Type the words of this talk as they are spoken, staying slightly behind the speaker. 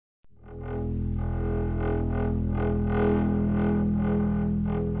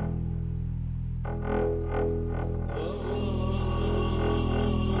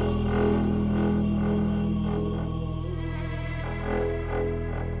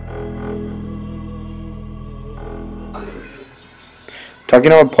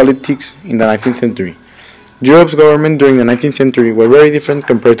talking about politics in the 19th century. Europe's government during the 19th century were very different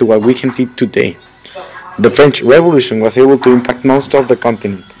compared to what we can see today. The French Revolution was able to impact most of the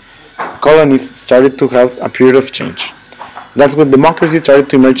continent. Colonies started to have a period of change. That's when democracy started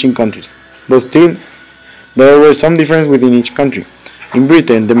to emerge in countries. But still, there were some differences within each country. In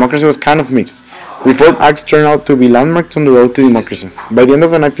Britain, democracy was kind of mixed. Reform acts turned out to be landmarks on the road to democracy. By the end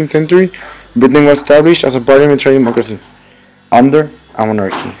of the 19th century, Britain was established as a parliamentary democracy under a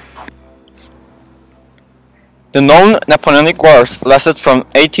monarchy. The known Napoleonic Wars lasted from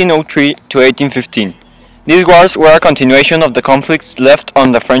 1803 to 1815. These wars were a continuation of the conflicts left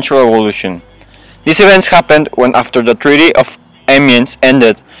on the French Revolution. These events happened when after the Treaty of Amiens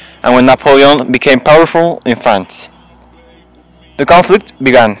ended and when Napoleon became powerful in France. The conflict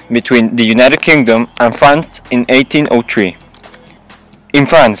began between the United Kingdom and France in 1803. In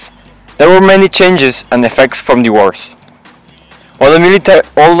France, there were many changes and effects from the wars. All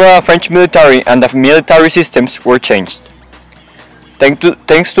the French military and the military systems were changed.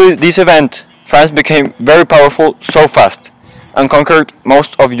 Thanks to this event, France became very powerful so fast and conquered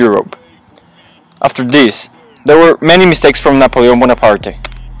most of Europe. After this, there were many mistakes from Napoleon Bonaparte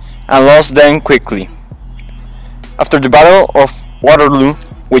and lost them quickly. After the Battle of Waterloo,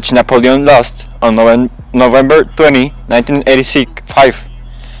 which Napoleon lost on November 20, 1985,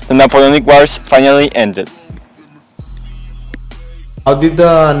 the Napoleonic Wars finally ended. How did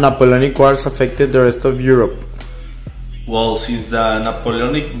the Napoleonic Wars affect the rest of Europe? Well, since the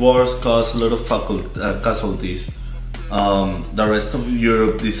Napoleonic Wars caused a lot of casualties, the rest of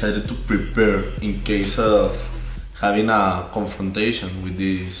Europe decided to prepare in case of having a confrontation with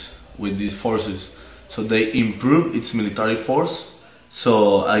these forces. So they improved its military force.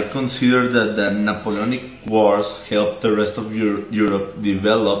 So I consider that the Napoleonic Wars helped the rest of Europe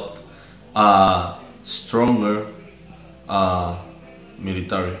develop a stronger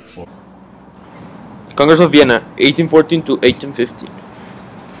military force. Congress of Vienna, 1814 to 1815.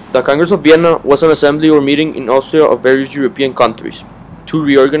 The Congress of Vienna was an assembly or meeting in Austria of various European countries to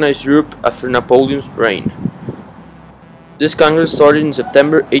reorganize Europe after Napoleon's reign. This Congress started in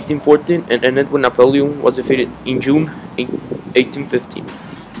September 1814 and ended when Napoleon was defeated in June 1815.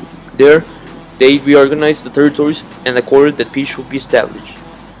 There, they reorganized the territories and accorded that peace should be established.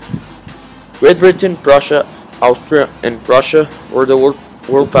 Great Britain, Prussia, Austria, and Russia were the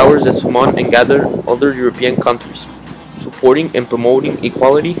world powers that summoned and gathered other European countries, supporting and promoting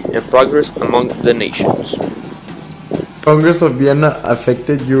equality and progress among the nations. Congress of Vienna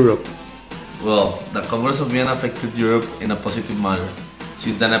affected Europe. Well, the Congress of Vienna affected Europe in a positive manner.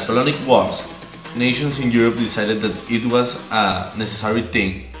 Since the Napoleonic Wars, nations in Europe decided that it was a necessary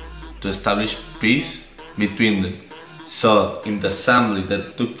thing to establish peace between them. So, in the assembly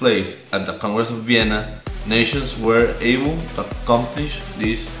that took place at the Congress of Vienna, nations were able to accomplish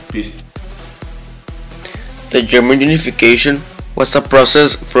this peace. The German unification was a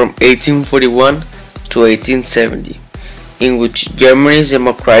process from 1841 to 1870, in which Germany's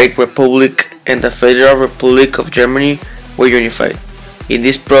Democratic Republic and the Federal Republic of Germany were unified. In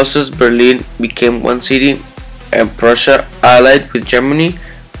this process, Berlin became one city and Prussia allied with Germany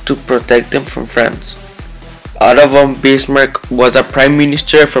to protect them from France. Otto von Bismarck was a prime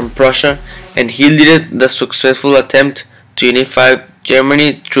minister from Prussia, and he led the successful attempt to unify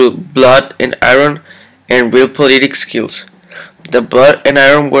Germany through blood and iron and real political skills. The blood and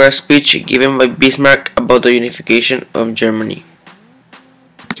iron were a speech given by Bismarck about the unification of Germany.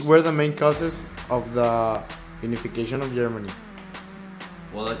 Which were the main causes of the unification of Germany?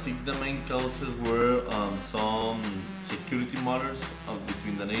 Well, I think the main causes were some security matters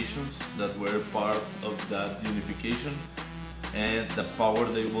between the nations that were part of that unification, and the power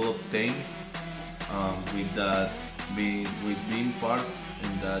they will obtain with being part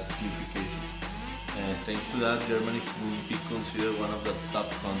in that unification. And thanks to that, Germany will be considered one of the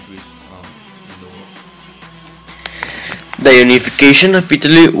top countries in the world. The unification of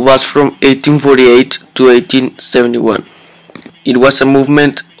Italy was from 1848 to 1871. It was a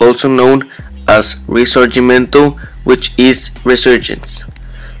movement also known as Risorgimento, which is resurgence,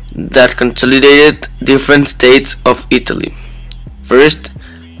 that consolidated different states of Italy. First,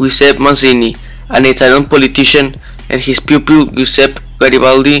 Giuseppe Mazzini, an Italian politician, and his pupil Giuseppe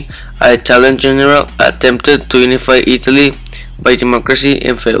Garibaldi, an Italian general, attempted to unify Italy by democracy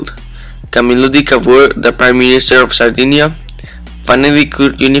and failed. Camillo di Cavour, the Prime Minister of Sardinia, finally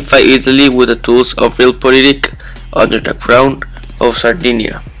could unify Italy with the tools of realpolitik under the crown of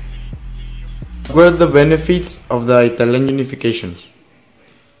Sardinia. What were the benefits of the Italian unifications?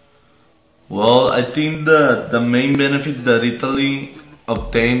 Well, I think the main benefit that Italy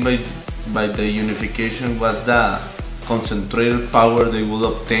obtained by the unification was the concentrated power they would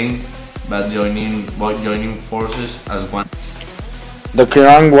obtain by joining forces as one. The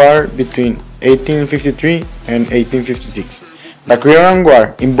Crimean War between 1853 and 1856. The Crimean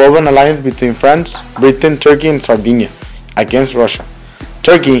War involved an alliance between France, Britain, Turkey, and Sardinia against Russia.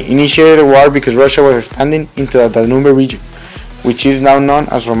 Turkey initiated a war because Russia was expanding into the Danube region, which is now known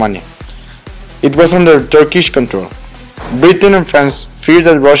as Romania. It was under Turkish control. Britain and France feared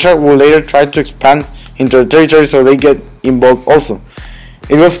that Russia would later try to expand into their territory, so they get involved also.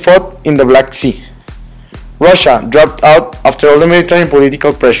 It was fought in the Black Sea. Russia dropped out after all the military and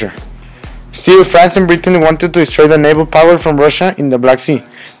political pressure. Still, France and Britain wanted to destroy the naval power from Russia in the Black Sea,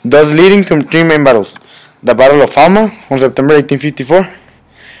 thus leading to three main battles: the Battle of Alma on September 1854,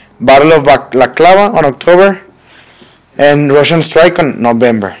 Battle of Balaclava on October, and Russian strike on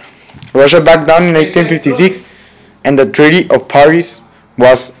November. Russia backed down in 1856, and the Treaty of Paris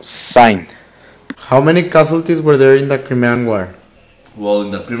was signed. How many casualties were there in the Crimean War? Well,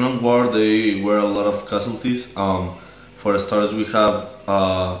 in the Crimean War, there were a lot of casualties. For starters, we have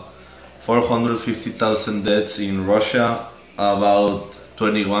 450,000 deaths in Russia, about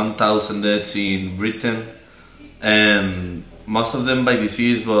 21,000 deaths in Britain, and most of them by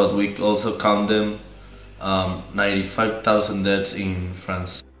disease, but we also count them 95,000 deaths in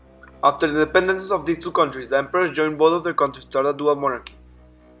France. After the independences of these two countries, the emperors joined both of their countries to start a dual monarchy.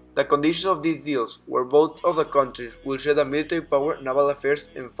 The conditions of these deals were both of the countries will share the military power, naval affairs,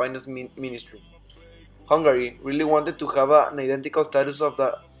 and finance ministry. Hungary really wanted to have an identical status of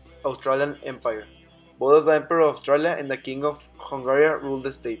the Australian Empire. Both the Emperor of Australia and the King of Hungary ruled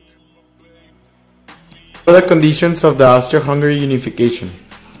the state. What are the conditions of the Austro-Hungary unification?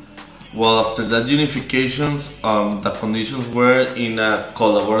 Well, after that unification, the conditions were in a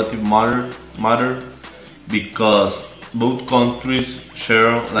collaborative matter because both countries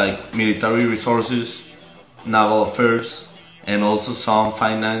share like military resources, naval affairs, and also some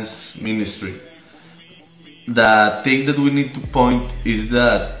finance ministry. The thing that we need to point is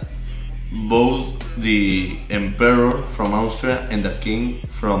that both the emperor from Austria and the king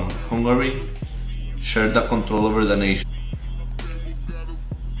from Hungary share the control over the nation.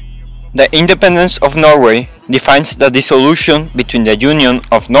 The independence of Norway defines the dissolution between the Union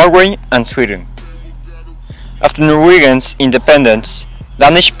of Norway and Sweden. After Norwegians' independence,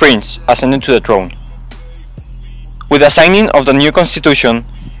 Danish prince ascended to the throne. With the signing of the new constitution,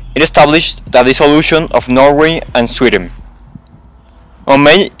 it established the dissolution of Norway and Sweden. On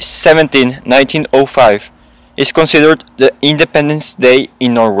May 17, 1905, is considered the Independence Day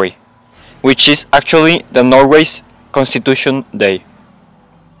in Norway, which is actually the Norway's Constitution Day.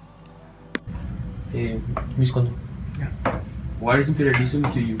 Miss Kondo, what is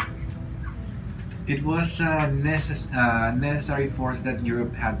imperialism to you? It was a necessary force that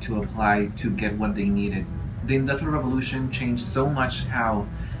Europe had to apply to get what they needed. The Industrial Revolution changed so much how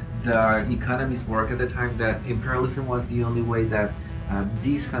the economies work at the time that imperialism was the only way that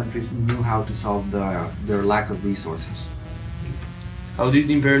these countries knew how to solve their lack of resources. How did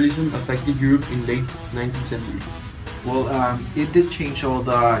imperialism affect Europe in late 19th century? Well, it did change all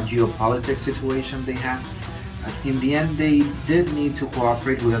the geopolitics situation they had. In the end, they did need to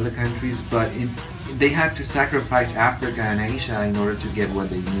cooperate with other countries, but they had to sacrifice Africa and Asia in order to get what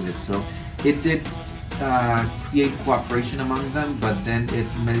they needed. So it did create cooperation among them, but then it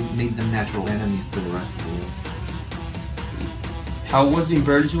made them natural enemies to the rest of the world. How was the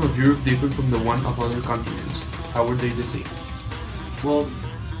imperialism of Europe different from the one of other continents? How were they the same? Well,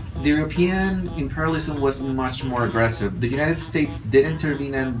 the European imperialism was much more aggressive. The United States did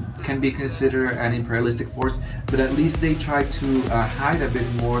intervene and can be considered an imperialistic force, but at least they tried to hide a bit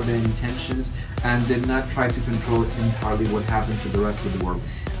more their intentions and did not try to control entirely what happened to the rest of the world.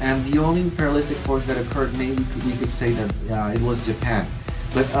 And the only imperialistic force that occurred, maybe we could say that it was Japan.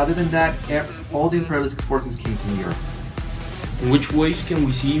 But other than that, all the imperialistic forces came from Europe. In which ways can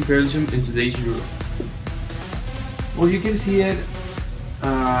we see imperialism in today's Europe? Well, you can see it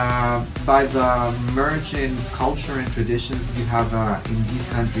by the merge in culture and traditions you have in these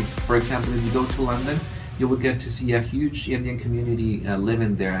countries. For example, if you go to London, you will get to see a huge Indian community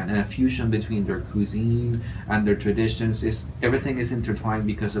living there, and a fusion between their cuisine and their traditions. Everything is intertwined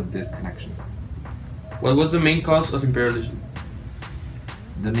because of this connection. What was the main cause of imperialism?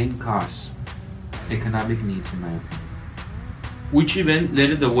 The main cause, economic needs, in my opinion. Which event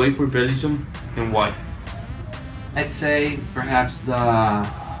led the way for imperialism and why? I'd say perhaps the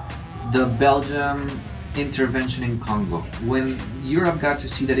Belgium intervention in Congo. When Europe got to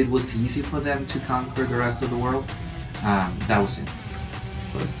see that it was easy for them to conquer the rest of the world, that was it.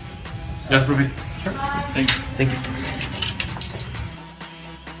 That's perfect. Thanks. Thank you.